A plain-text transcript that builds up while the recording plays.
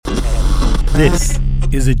This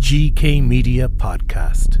is a GK Media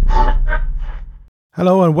podcast.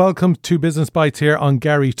 Hello and welcome to Business Bytes here on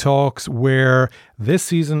Gary Talks, where this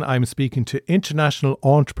season I'm speaking to international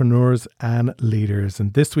entrepreneurs and leaders.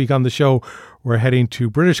 And this week on the show, we're heading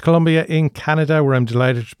to British Columbia in Canada, where I'm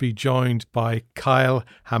delighted to be joined by Kyle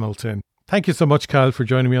Hamilton. Thank you so much, Kyle, for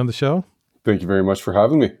joining me on the show. Thank you very much for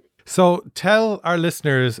having me. So tell our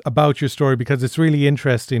listeners about your story, because it's really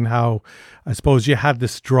interesting how, I suppose, you had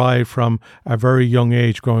this drive from a very young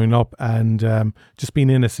age growing up and just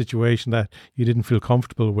being in a situation that you didn't feel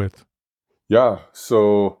comfortable with. Yeah,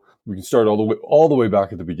 so we can start all the way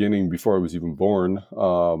back at the beginning before I was even born.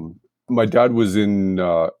 My dad was in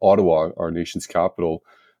Ottawa, our nation's capital,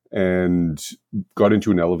 and got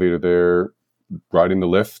into an elevator there, riding the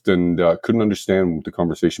lift, and couldn't understand the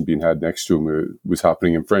conversation being had next to him. It was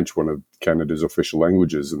happening in French, one of Canada's official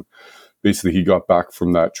languages. And basically he got back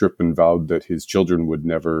from that trip and vowed that his children would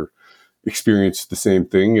never experience the same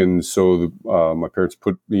thing. And so my parents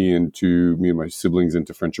put me and my siblings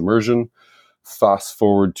into French immersion. Fast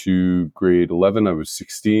forward to grade 11, I was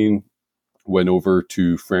 16, went over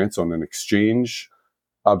to France on an exchange.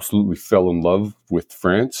 Absolutely fell in love with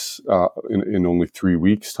France in only 3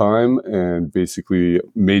 weeks' time, and basically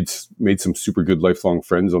made some super good lifelong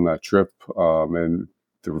friends on that trip. And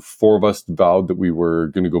there were 4 of us vowed that we were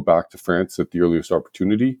going to go back to France at the earliest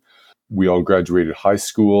opportunity. We all graduated high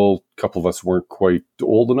school. A couple of us weren't quite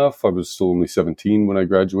old enough. I was still only 17 when I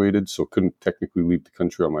graduated, so couldn't technically leave the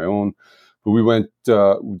country on my own. But we went,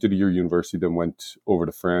 we did a year university, then went over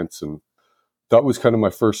to France, and that was kind of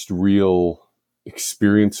my first real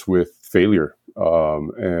experience with failure,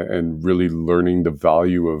 and really learning the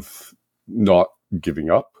value of not giving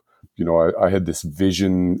up. You know, I had this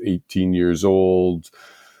vision, 18 years old,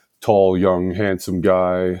 tall, young, handsome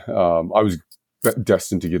guy. I was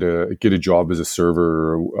destined to get a job as a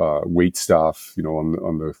server, wait staff, you know,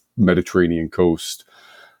 on the Mediterranean coast.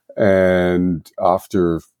 And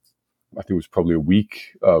after, I think it was probably a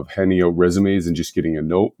week of handing out resumes and just getting a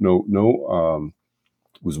no,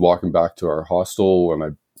 was walking back to our hostel,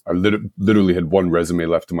 and I literally had one resume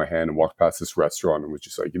left in my hand and walked past this restaurant and was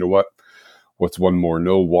just like, you know what? What's one more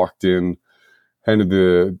no? Walked in,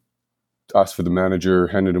 asked for the manager,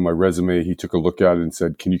 handed him my resume. He took a look at it and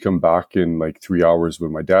said, can you come back in like 3 hours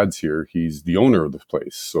when my dad's here? He's the owner of this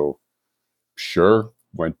place. So sure,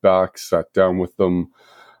 went back, sat down with them.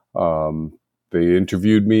 They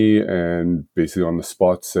interviewed me and basically on the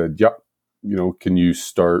spot said, yeah, you know, can you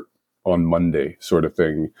start on Monday, sort of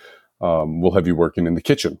thing. We'll have you working in the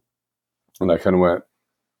kitchen. And I kind of went,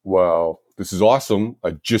 well, this is awesome.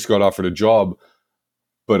 I just got offered a job,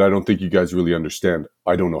 but I don't think you guys really understand.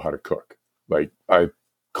 I don't know how to cook. Like, I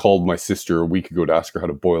called my sister a week ago to ask her how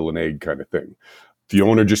to boil an egg, kind of thing. The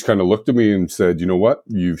owner just kind of looked at me and said, you know what?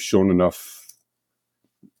 You've shown enough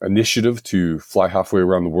initiative to fly halfway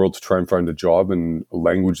around the world to try and find a job in a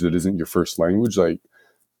language that isn't your first language. Like,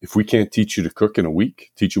 if we can't teach you to cook in a week,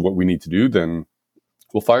 teach you what we need to do, then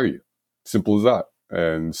we'll fire you. Simple as that.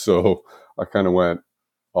 And so I kind of went,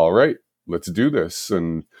 all right, let's do this.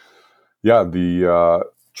 And yeah, the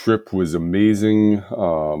trip was amazing.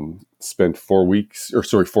 Spent 4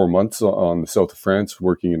 months on the south of France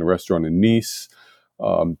working in a restaurant in Nice.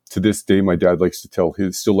 To this day, my dad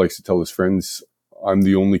still likes to tell his friends, I'm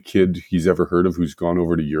the only kid he's ever heard of who's gone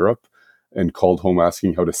over to Europe and called home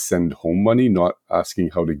asking how to send home money, not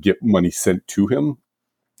asking how to get money sent to him.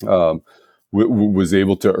 Was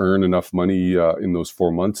able to earn enough money in those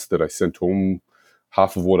 4 months that I sent home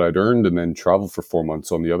half of what I'd earned and then traveled for 4 months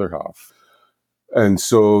on the other half. And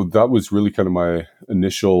so that was really kind of my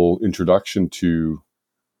initial introduction to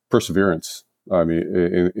perseverance. I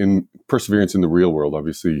mean, in perseverance in the real world,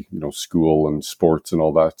 obviously, you know, school and sports and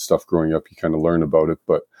all that stuff growing up, you kind of learn about it,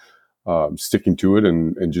 but sticking to it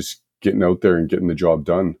and just getting out there and getting the job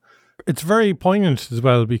done. It's very poignant as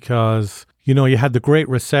well because, you know, you had the Great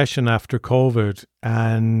Recession after COVID,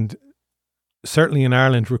 and certainly in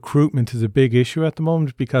Ireland, recruitment is a big issue at the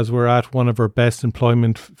moment because we're at one of our best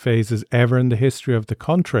employment phases ever in the history of the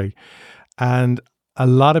country. And a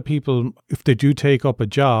lot of people, if they do take up a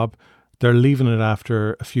job, they're leaving it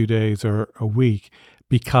after a few days or a week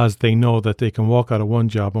because they know that they can walk out of one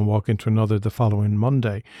job and walk into another the following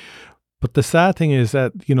Monday. But the sad thing is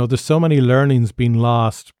that, you know, there's so many learnings being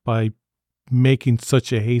lost by making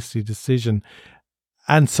such a hasty decision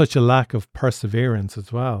and such a lack of perseverance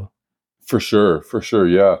as well. For sure.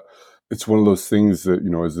 Yeah. It's one of those things that,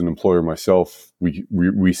 you know, as an employer myself,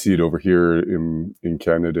 we see it over here in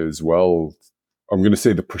Canada as well. I'm going to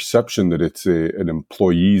say the perception that it's an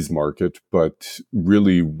employee's market, but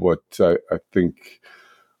really what I think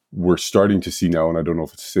we're starting to see now, and I don't know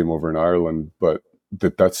if it's the same over in Ireland, but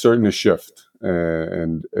that's starting to shift.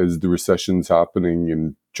 And as the recession's happening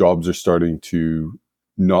and jobs are starting to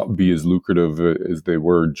not be as lucrative as they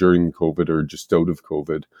were during COVID or just out of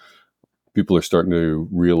COVID, people are starting to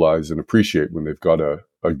realize and appreciate when they've got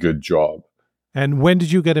a good job. And when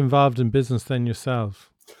did you get involved in business then yourself?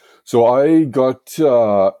 So I got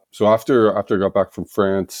so after I got back from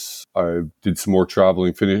France, I did some more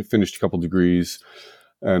traveling, finished a couple degrees,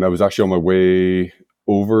 and I was actually on my way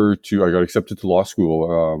over to. I got accepted to law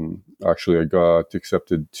school. Actually, I got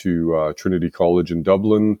accepted to Trinity College in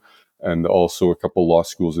Dublin, and also a couple law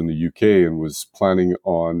schools in the UK, and was planning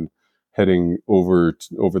on heading over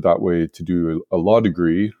that way to do a law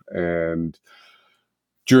degree. And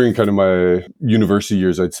during kind of my university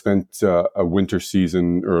years, I'd spent a winter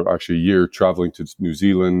season, or actually a year, traveling to New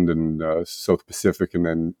Zealand and South Pacific, and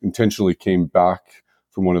then intentionally came back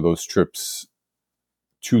from one of those trips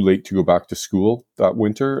too late to go back to school that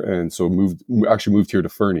winter, and so moved here to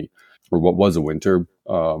Fernie, or what was a winter.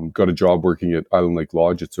 Got a job working at Island Lake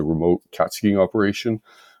Lodge. It's a remote cat skiing operation.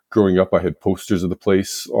 Growing up, I had posters of the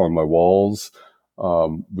place on my walls.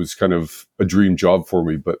 Was kind of a dream job for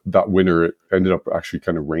me, but that winter it ended up actually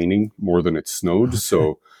kind of raining more than it snowed. Okay.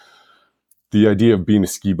 So the idea of being a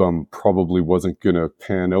ski bum probably wasn't going to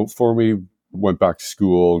pan out for me. Went back to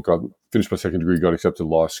school, finished my second degree, got accepted to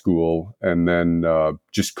law school, and then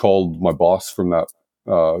just called my boss from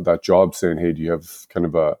that job saying, "Hey, do you have kind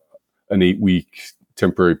of an 8-week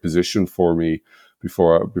temporary position for me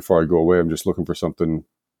before I go away? I'm just looking for something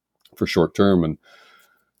for short term." And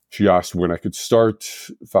she asked when I could start.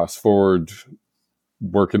 Fast forward,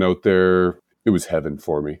 working out there, it was heaven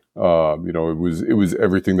for me. It was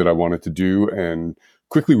everything that I wanted to do, and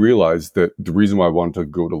quickly realized that the reason why I wanted to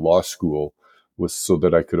go to law school was so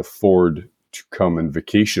that I could afford to come and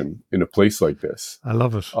vacation in a place like this. I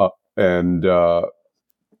love it. And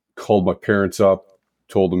called my parents up,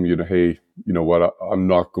 told them, hey, you know what, I'm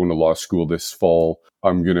not going to law school this fall.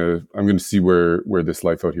 I'm gonna see where this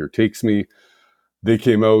life out here takes me. They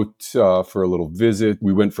came out for a little visit.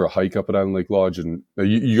 We went for a hike up at Island Lake Lodge, and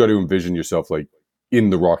you got to envision yourself like in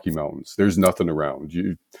the Rocky Mountains. There's nothing around.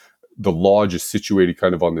 The lodge is situated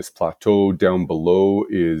kind of on this plateau. Down below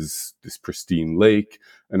is this pristine lake,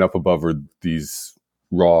 and up above are these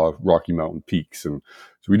raw Rocky Mountain peaks. And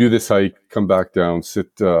so we do this hike, come back down,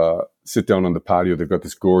 sit down on the patio. They've got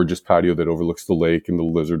this gorgeous patio that overlooks the lake and the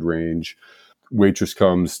Lizard Range. Waitress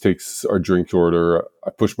comes, takes our drink order. I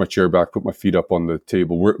push my chair back, put my feet up on the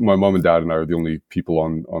table. My mom and dad and I are the only people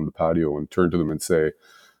on the patio, and turn to them and say,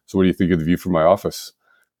 "So what do you think of the view from my office?"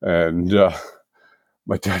 And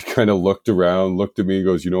my dad kind of looked around, looked at me and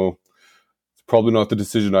goes, "It's probably not the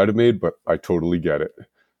decision I'd have made, but I totally get it."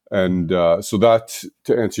 And so that,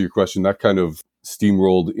 to answer your question, that kind of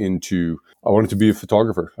steamrolled into, I wanted to be a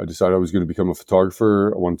photographer. I decided I was going to become a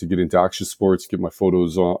photographer. I wanted to get into action sports, get my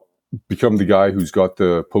photos on, become the guy who's got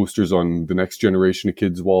the posters on the next generation of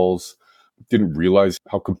kids' walls. Didn't realize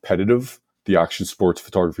how competitive the action sports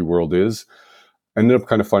photography world is. Ended up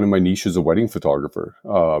kind of finding my niche as a wedding photographer.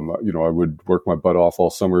 I would work my butt off all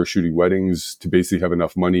summer shooting weddings to basically have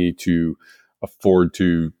enough money to afford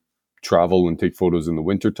to travel and take photos in the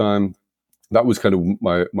wintertime. That was kind of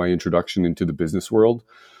my introduction into the business world.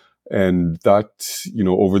 And that,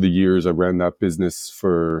 over the years, I ran that business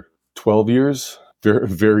for 12 years. Very,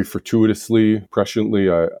 very fortuitously,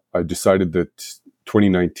 presciently, I decided that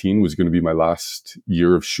 2019 was going to be my last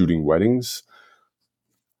year of shooting weddings.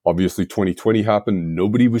 Obviously, 2020 happened.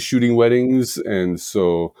 Nobody was shooting weddings. And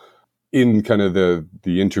so in kind of the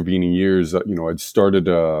intervening years, I'd started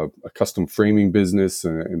a custom framing business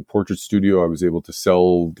and portrait studio. I was able to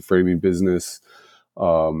sell the framing business.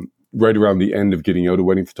 Right around the end of getting out of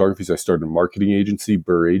wedding photography, I started a marketing agency,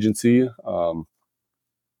 Burr Agency,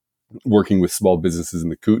 working with small businesses in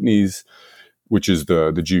the Kootenays, which is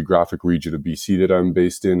the geographic region of BC that I'm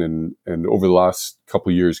based in. And over the last couple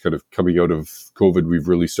of years, kind of coming out of COVID, we've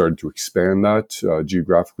really started to expand that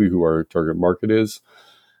geographically, who our target market is.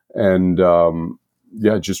 And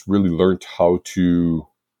just really learned how to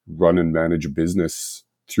run and manage a business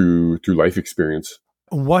through life experience.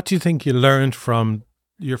 What do you think you learned from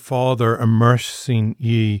your father immersing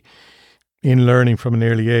you in learning from an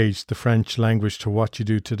early age the French language to what you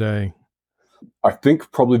do today? I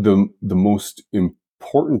think probably the most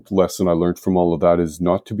important lesson I learned from all of that is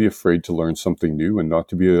not to be afraid to learn something new, and not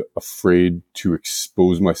to be afraid to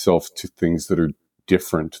expose myself to things that are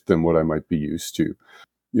different than what I might be used to.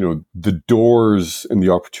 The doors and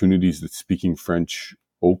the opportunities that speaking French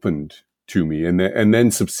opened to me, and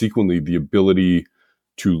then subsequently the ability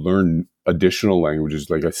to learn additional languages.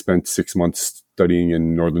 Like I spent 6 months studying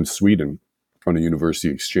in northern Sweden on a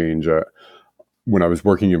university exchange. When I was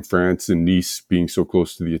working in France, in Nice, being so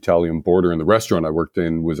close to the Italian border, and the restaurant I worked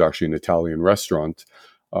in was actually an Italian restaurant,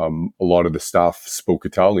 a lot of the staff spoke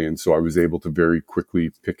Italian, so I was able to very quickly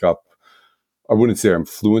pick up. I wouldn't say I'm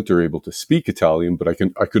fluent or able to speak Italian, but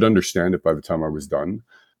I could understand it by the time I was done.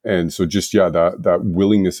 And so just, yeah, that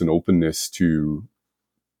willingness and openness to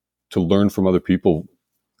learn from other people,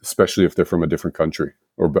 especially if they're from a different country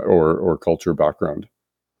or culture background.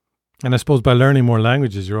 And I suppose by learning more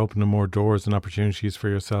languages, you're opening more doors and opportunities for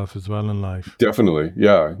yourself as well in life. Definitely.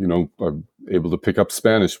 Yeah. I'm able to pick up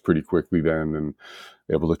Spanish pretty quickly then, and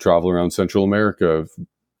able to travel around Central America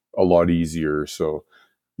a lot easier. So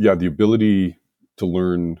yeah, the ability to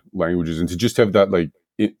learn languages and to just have that like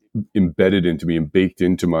embedded into me and baked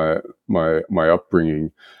into my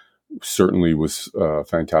upbringing certainly was a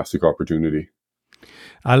fantastic opportunity.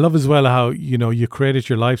 I love as well how, you created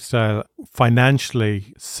your lifestyle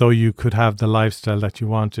financially so you could have the lifestyle that you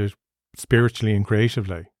wanted spiritually and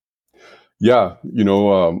creatively. Yeah,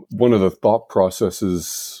 one of the thought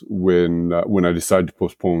processes when I decided to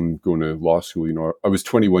postpone going to law school, I was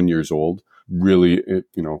 21 years old. Really,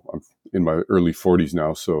 I'm in my early 40s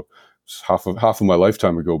now, so it's half of my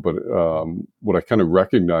lifetime ago. But what I kind of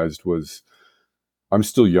recognized was I'm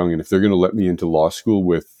still young, and if they're going to let me into law school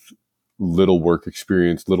with little work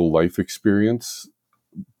experience, little life experience,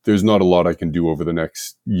 there's not a lot I can do over the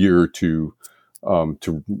next year or two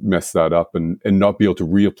to mess that up and not be able to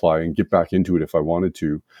reapply and get back into it if I wanted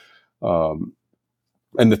to.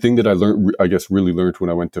 And the thing that really learned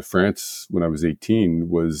when I went to France when I was 18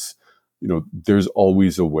 was, there's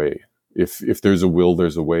always a way. If there's a will,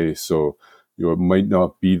 there's a way. So, it might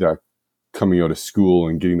not be that coming out of school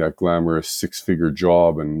and getting that glamorous 6-figure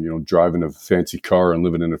job and, driving a fancy car and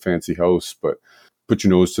living in a fancy house, but put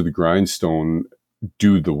your nose to the grindstone,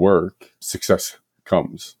 do the work, success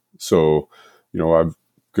comes. So, I'm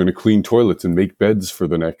going to clean toilets and make beds for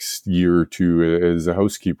the next year or two as a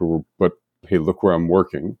housekeeper. But hey, look where I'm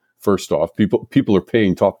working. First off, people are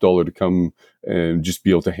paying top dollar to come and just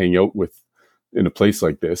be able to hang out with in a place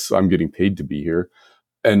like this. I'm getting paid to be here.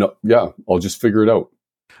 And yeah, I'll just figure it out.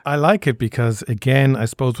 I like it because, again, I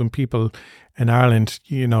suppose when people in Ireland,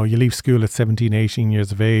 you leave school at 17, 18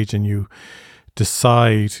 years of age and you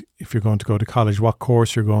decide if you're going to go to college, what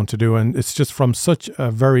course you're going to do. And it's just from such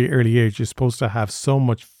a very early age, you're supposed to have so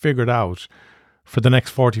much figured out for the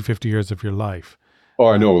next 40, 50 years of your life. Oh,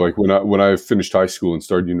 I know. Like when I finished high school and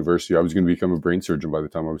started university, I was going to become a brain surgeon by the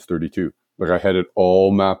time I was 32. Like I had it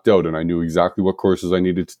all mapped out and I knew exactly what courses I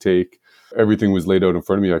needed to take. Everything was laid out in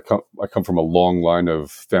front of me. I come from a long line of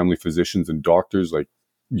family physicians and doctors. Like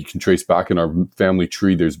you can trace back in our family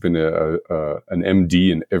tree, there's been an MD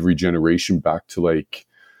in every generation back to like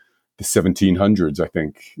the 1700s, I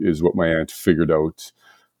think, is what my aunt figured out.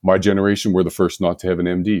 My generation were the first not to have an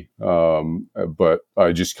MD. But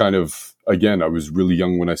I just kind of, again, I was really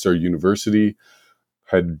young when I started university,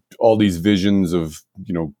 had all these visions of,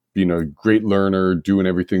 being a great learner, doing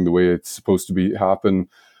everything the way it's supposed to happen.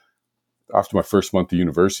 After my first month of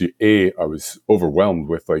university, I was overwhelmed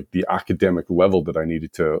with like the academic level that I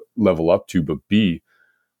needed to level up to, but B,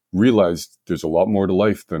 realized there's a lot more to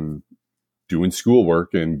life than doing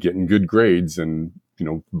schoolwork and getting good grades. And,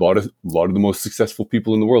 a lot of the most successful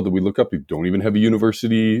people in the world that we look up to don't even have a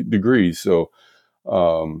university degree. So,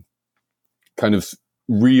 kind of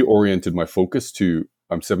reoriented my focus to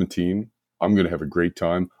I'm 17. I'm going to have a great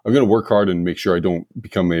time. I'm going to work hard and make sure I don't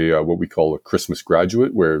become what we call a Christmas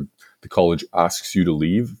graduate, where the college asks you to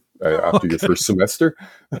leave after your first semester.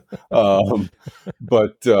 I'm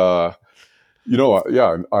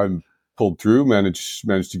pulled through,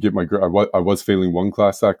 managed to get my grade. I was failing one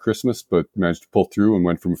class that Christmas, but managed to pull through and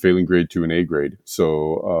went from a failing grade to an A grade.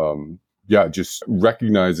 So, just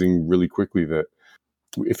recognizing really quickly that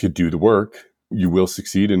if you do the work, you will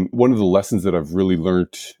succeed. And one of the lessons that I've really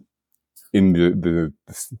learned in the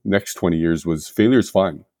next 20 years was failure is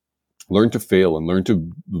fine. Learn to fail and learn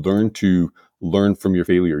from your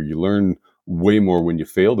failure. You learn way more when you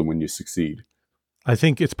fail than when you succeed. I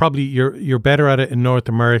think it's probably you're better at it in North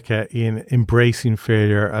America in embracing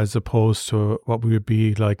failure as opposed to what we would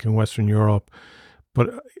be like in Western Europe.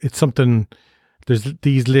 But it's something, there's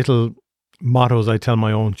these little mottos I tell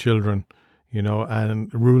my own children,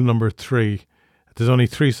 and rule number 3, there's only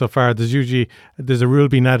 3 so far. There's a rule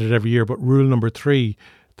being added every year, but rule number 3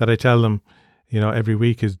 that I tell them, every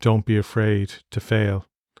week is don't be afraid to fail.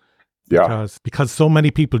 Yeah. Because so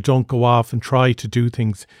many people don't go off and try to do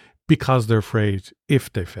things because they're afraid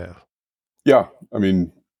if they fail. Yeah. I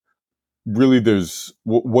mean, really there's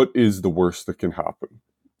what is the worst that can happen?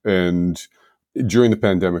 And during the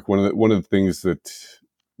pandemic, one of the things that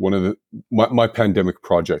one of the my pandemic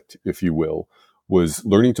project, if you will, was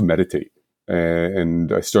learning to meditate,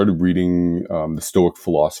 and I started reading the Stoic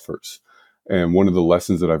philosophers. And one of the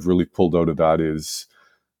lessons that I've really pulled out of that is,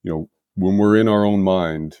 when we're in our own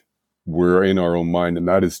mind, we're in our own mind, and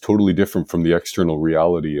that is totally different from the external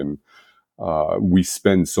reality. And we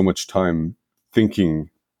spend so much time thinking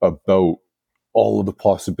about all of the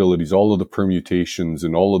possibilities, all of the permutations,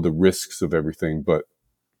 and all of the risks of everything. But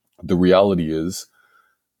the reality is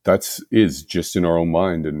just in our own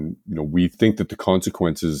mind. And, we think that the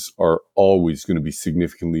consequences are always going to be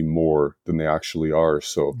significantly more than they actually are.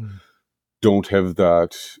 So don't have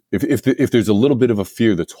that. If there's a little bit of a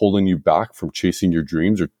fear that's holding you back from chasing your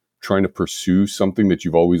dreams or trying to pursue something that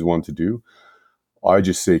you've always wanted to do, I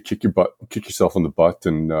just say kick yourself on the butt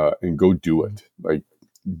and go do it. Like,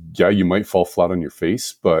 yeah, you might fall flat on your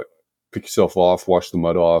face, but pick yourself off, wash the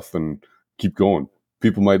mud off, and keep going.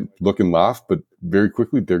 People might look and laugh, but very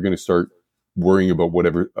quickly they're going to start worrying about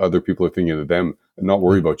whatever other people are thinking of them and not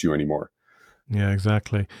worry about you anymore. Yeah,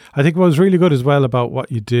 exactly. I think what was really good as well about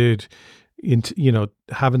what you did,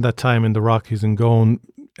 having that time in the Rockies and going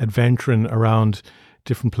adventuring around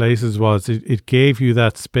different places, was it gave you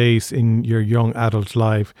that space in your young adult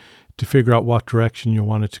life to figure out what direction you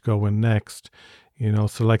wanted to go in next.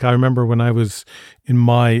 So like I remember when I was in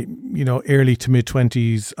my, early to mid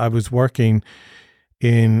 20s, I was working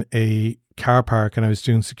in a car park and I was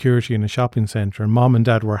doing security in a shopping center, and mom and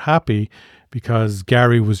dad were happy because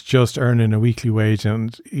Gary was just earning a weekly wage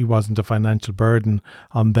and he wasn't a financial burden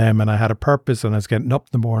on them, and I had a purpose and I was getting up in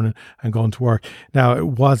the morning and going to work. Now, it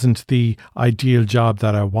wasn't the ideal job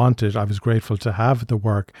that I wanted. I was grateful to have the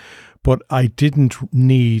work, but I didn't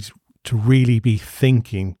need to really be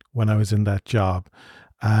thinking when I was in that job.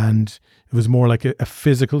 And it was more like a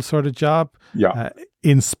physical sort of job,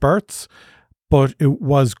 in spurts. But it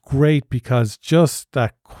was great because just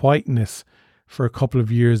that quietness for a couple of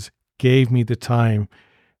years gave me the time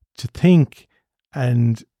to think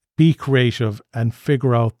and be creative and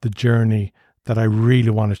figure out the journey that I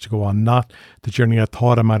really wanted to go on, not the journey I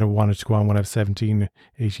thought I might have wanted to go on when I was 17,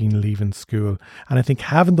 18, leaving school. And I think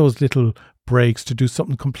having those little breaks to do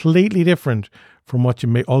something completely different from what you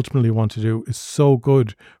may ultimately want to do is so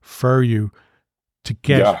good for you to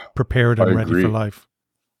get prepared and ready for life.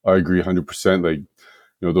 I agree 100%. Like,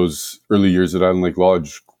 those early years at Island Lake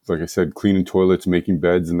Lodge, like I said, cleaning toilets, making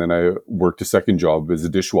beds, and then I worked a second job as a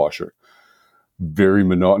dishwasher. Very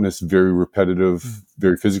monotonous, very repetitive,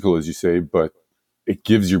 very physical, as you say, but it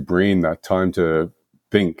gives your brain that time to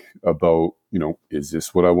think about, is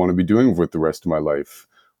this what I want to be doing with the rest of my life?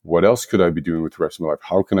 What else could I be doing with the rest of my life?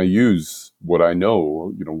 How can I use what I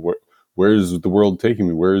know? Where is the world taking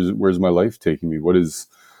me? Where's my life taking me? What is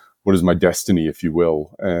my destiny, if you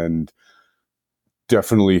will? And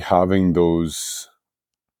definitely having those,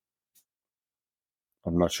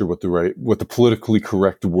 I'm not sure what the politically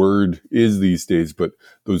correct word is these days, but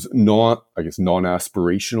those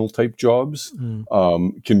non-aspirational type jobs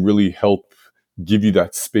can really help give you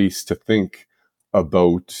that space to think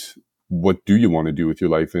about what do you want to do with your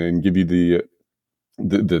life, and give you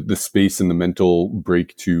the space and the mental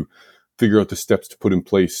break to figure out the steps to put in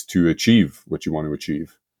place to achieve what you want to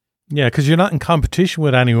achieve. Yeah, because you're not in competition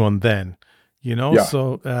with anyone then,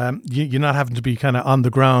 so you're not having to be kind of on the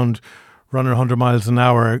ground running 100 miles an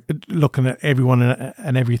hour, looking at everyone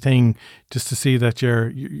and everything just to see that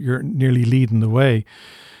you're nearly leading the way.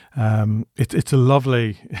 It's a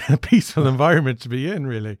lovely, peaceful environment to be in,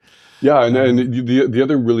 really. Yeah, and the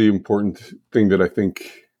other really important thing that I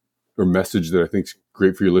think, or message that I think is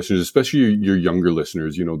great for your listeners, especially your younger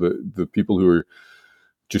listeners, the people who are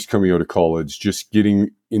just coming out of college, just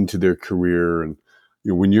getting into their career, and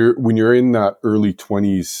when you're in that early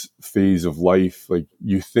 20s phase of life, like,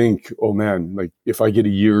 you think, oh man, like, if I get a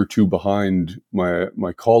year or two behind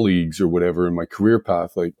my colleagues or whatever in my career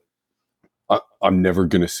path, like, I'm never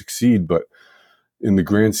going to succeed. But in the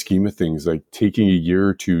grand scheme of things, like, taking a year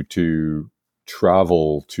or two to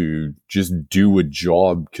travel, to just do a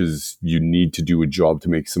job because you need to do a job to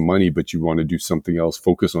make some money, but you want to do something else,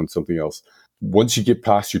 focus on something else. Once you get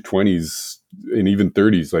past your 20s and even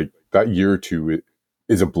 30s, like, that year or two, it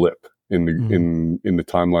is a blip in the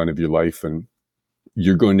timeline of your life, and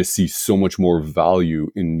you're going to see so much more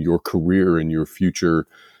value in your career and your future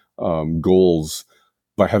goals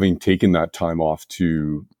by having taken that time off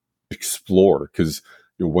to explore. Because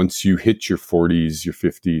once you hit your 40s, your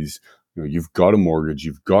 50s, you've got a mortgage,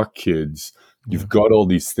 you've got kids, you've got all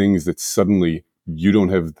these things that suddenly you don't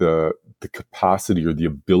have the capacity or the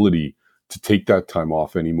ability to take that time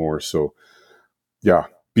off anymore. So yeah,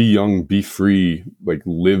 be young, be free, like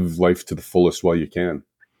live life to the fullest while you can.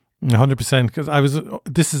 100%. Because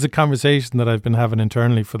this is a conversation that I've been having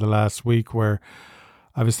internally for the last week where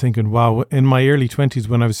I was thinking, wow, in my early 20s,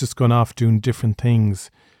 when I was just going off doing different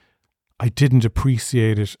things, I didn't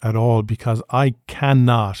appreciate it at all because I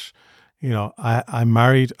cannot, I'm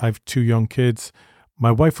married, I have 2 young kids.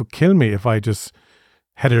 My wife would kill me if I just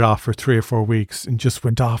headed off for 3 or 4 weeks and just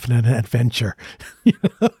went off on an adventure.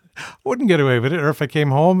 Wouldn't get away with it. Or if I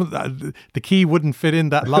came home, the key wouldn't fit in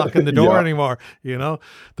that lock in the door anymore. There'd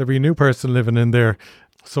be a new person living in there.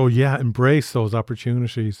 So yeah, embrace those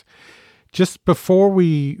opportunities. Just before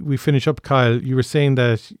we finish up, Kyle, you were saying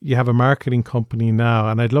that you have a marketing company now,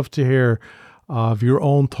 and I'd love to hear of your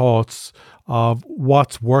own thoughts of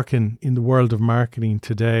what's working in the world of marketing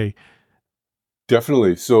today.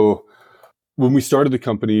 Definitely. So when we started the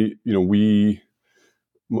company,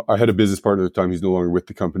 I had a business partner at the time. He's no longer with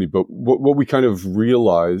the company, but what we kind of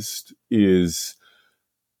realized is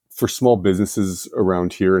for small businesses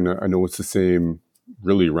around here, and I know it's the same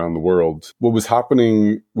really around the world, what was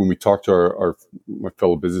happening when we talked to my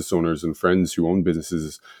fellow business owners and friends who own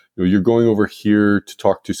businesses, you're going over here to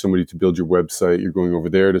talk to somebody to build your website. You're going over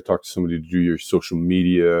there to talk to somebody to do your social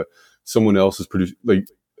media. Someone else is producing, like,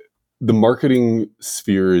 the marketing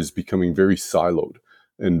sphere is becoming very siloed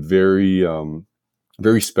and very,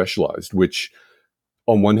 very specialized, which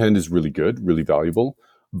on one hand is really good, really valuable.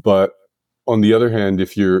 But on the other hand,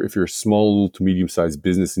 if you're a small to medium sized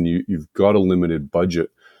business and you've got a limited budget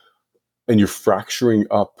and you're fracturing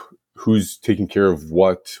up who's taking care of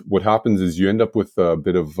what happens is you end up with a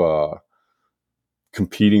bit of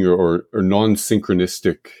competing or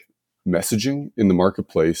non-synchronistic messaging in the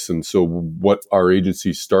marketplace. And so what our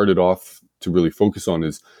agency started off to really focus on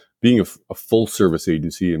is being a full service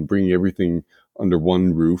agency and bringing everything under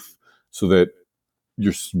one roof so that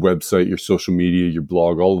your website, your social media, your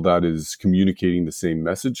blog, all of that is communicating the same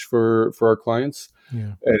message for our clients.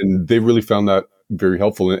 Yeah. And they really found that very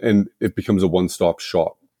helpful, and it becomes a one-stop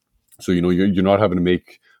shop. So, you're not having to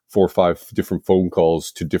make 4 or 5 different phone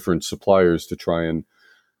calls to different suppliers to try and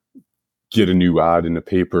get a new ad in a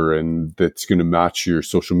paper and that's going to match your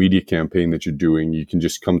social media campaign that you're doing. You can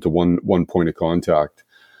just come to one point of contact.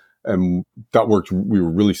 And that worked. We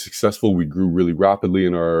were really successful. We grew really rapidly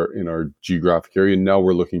in our geographic area. And now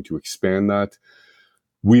we're looking to expand that.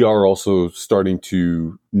 We are also starting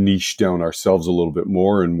to niche down ourselves a little bit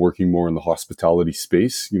more and working more in the hospitality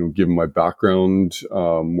space. Given my background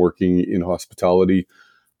working in hospitality,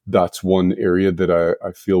 that's one area that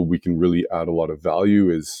I feel we can really add a lot of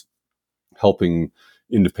value, is helping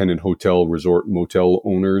independent hotel, resort, motel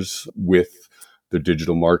owners with their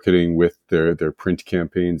digital marketing, with their print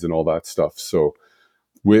campaigns and all that stuff. So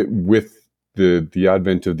with the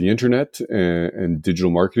advent of the internet and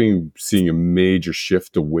digital marketing, seeing a major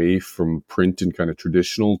shift away from print and kind of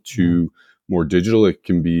traditional to more digital, it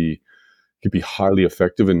can be highly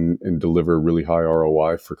effective and deliver really high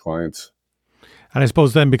ROI for clients. And I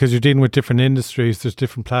suppose then, because you're dealing with different industries, there's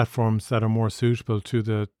different platforms that are more suitable to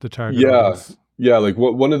the target audience. Yeah, like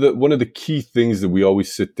one of the key things that we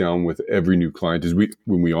always sit down with every new client is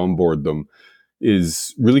when we onboard them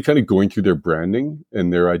is really kind of going through their branding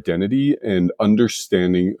and their identity and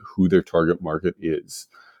understanding who their target market is.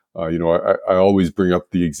 I always bring up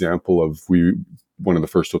the example of one of the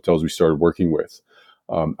first hotels we started working with,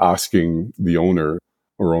 asking the owner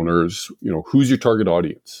or owners, who's your target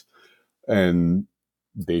audience? And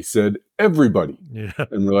they said everybody. Yeah.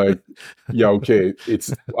 And we're like, yeah, okay,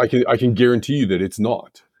 I can guarantee you that it's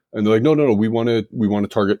not. And they're like, no, we want to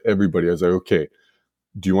target everybody. I was like, okay,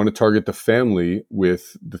 do you want to target the family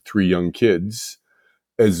with the 3 young kids,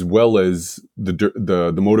 as well as the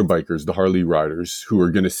motorbikers, the Harley riders who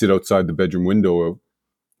are going to sit outside the bedroom window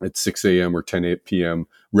at 6 a.m. or 10 p.m.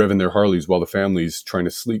 revving their Harleys while the family's trying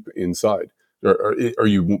to sleep inside? Or are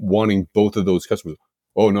you wanting both of those customers?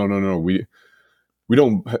 Oh, no. We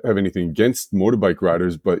don't have anything against motorbike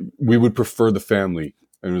riders, but we would prefer the family.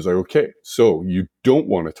 And it was like, okay, so you don't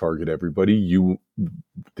want to target everybody.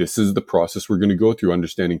 This is the process we're going to go through,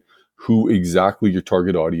 understanding who exactly your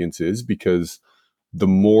target audience is, because the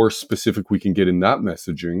more specific we can get in that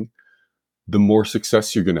messaging, the more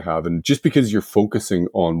success you're going to have. And just because you're focusing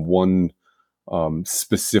on one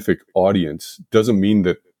specific audience doesn't mean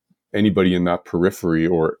that anybody in that periphery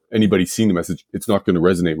or anybody seeing the message, it's not going to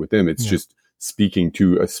resonate with them. It's just speaking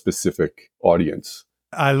to a specific audience.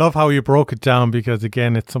 I love how you broke it down, because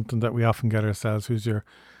again, it's something that we often get ourselves. Who's your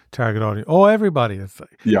target audience? Oh, everybody. It's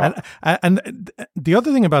like, yeah. And the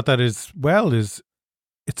other thing about that is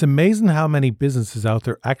it's amazing how many businesses out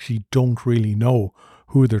there actually don't really know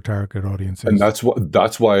who their target audience is. And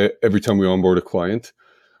that's why every time we onboard a client,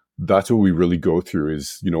 that's what we really go through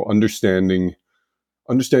is, understanding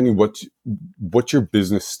what your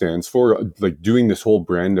business stands for, like doing this whole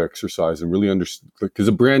brand exercise and really understand, because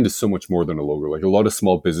a brand is so much more than a logo. Like a lot of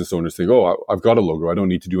small business owners think, oh, I've got a logo, I don't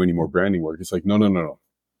need to do any more branding work. It's like, no.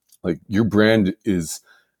 Like your brand is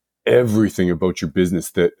everything about your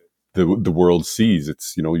business that the world sees.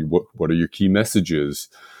 It's, what are your key messages?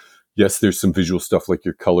 Yes, there's some visual stuff like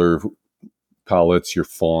your color palettes, your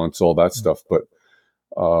fonts, all that stuff. But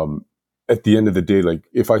at the end of the day, like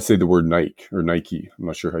if I say the word Nike or Nike, I'm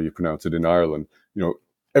not sure how you pronounce it in Ireland,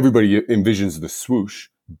 everybody envisions the swoosh,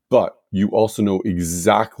 but you also know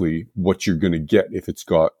exactly what you're going to get if it's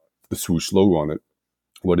got the swoosh logo on it,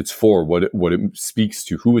 what it's for, what it speaks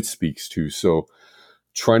to, who it speaks to. So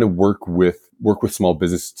trying to work with small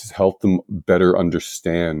business to help them better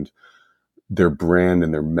understand their brand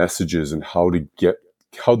and their messages and how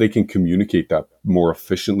they can communicate that more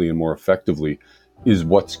efficiently and more effectively is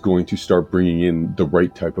what's going to start bringing in the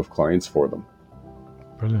right type of clients for them.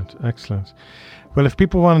 Brilliant. Excellent. Well, if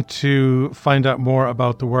people want to find out more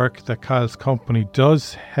about the work that Kyle's company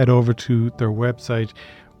does, head over to their website,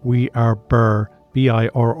 weareburr,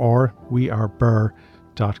 BIRR,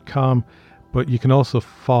 weareburr.com. But you can also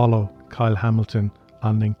follow Kyle Hamilton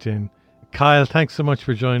on LinkedIn. Kyle, thanks so much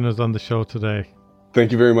for joining us on the show today.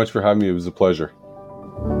 Thank you very much for having me. It was a pleasure.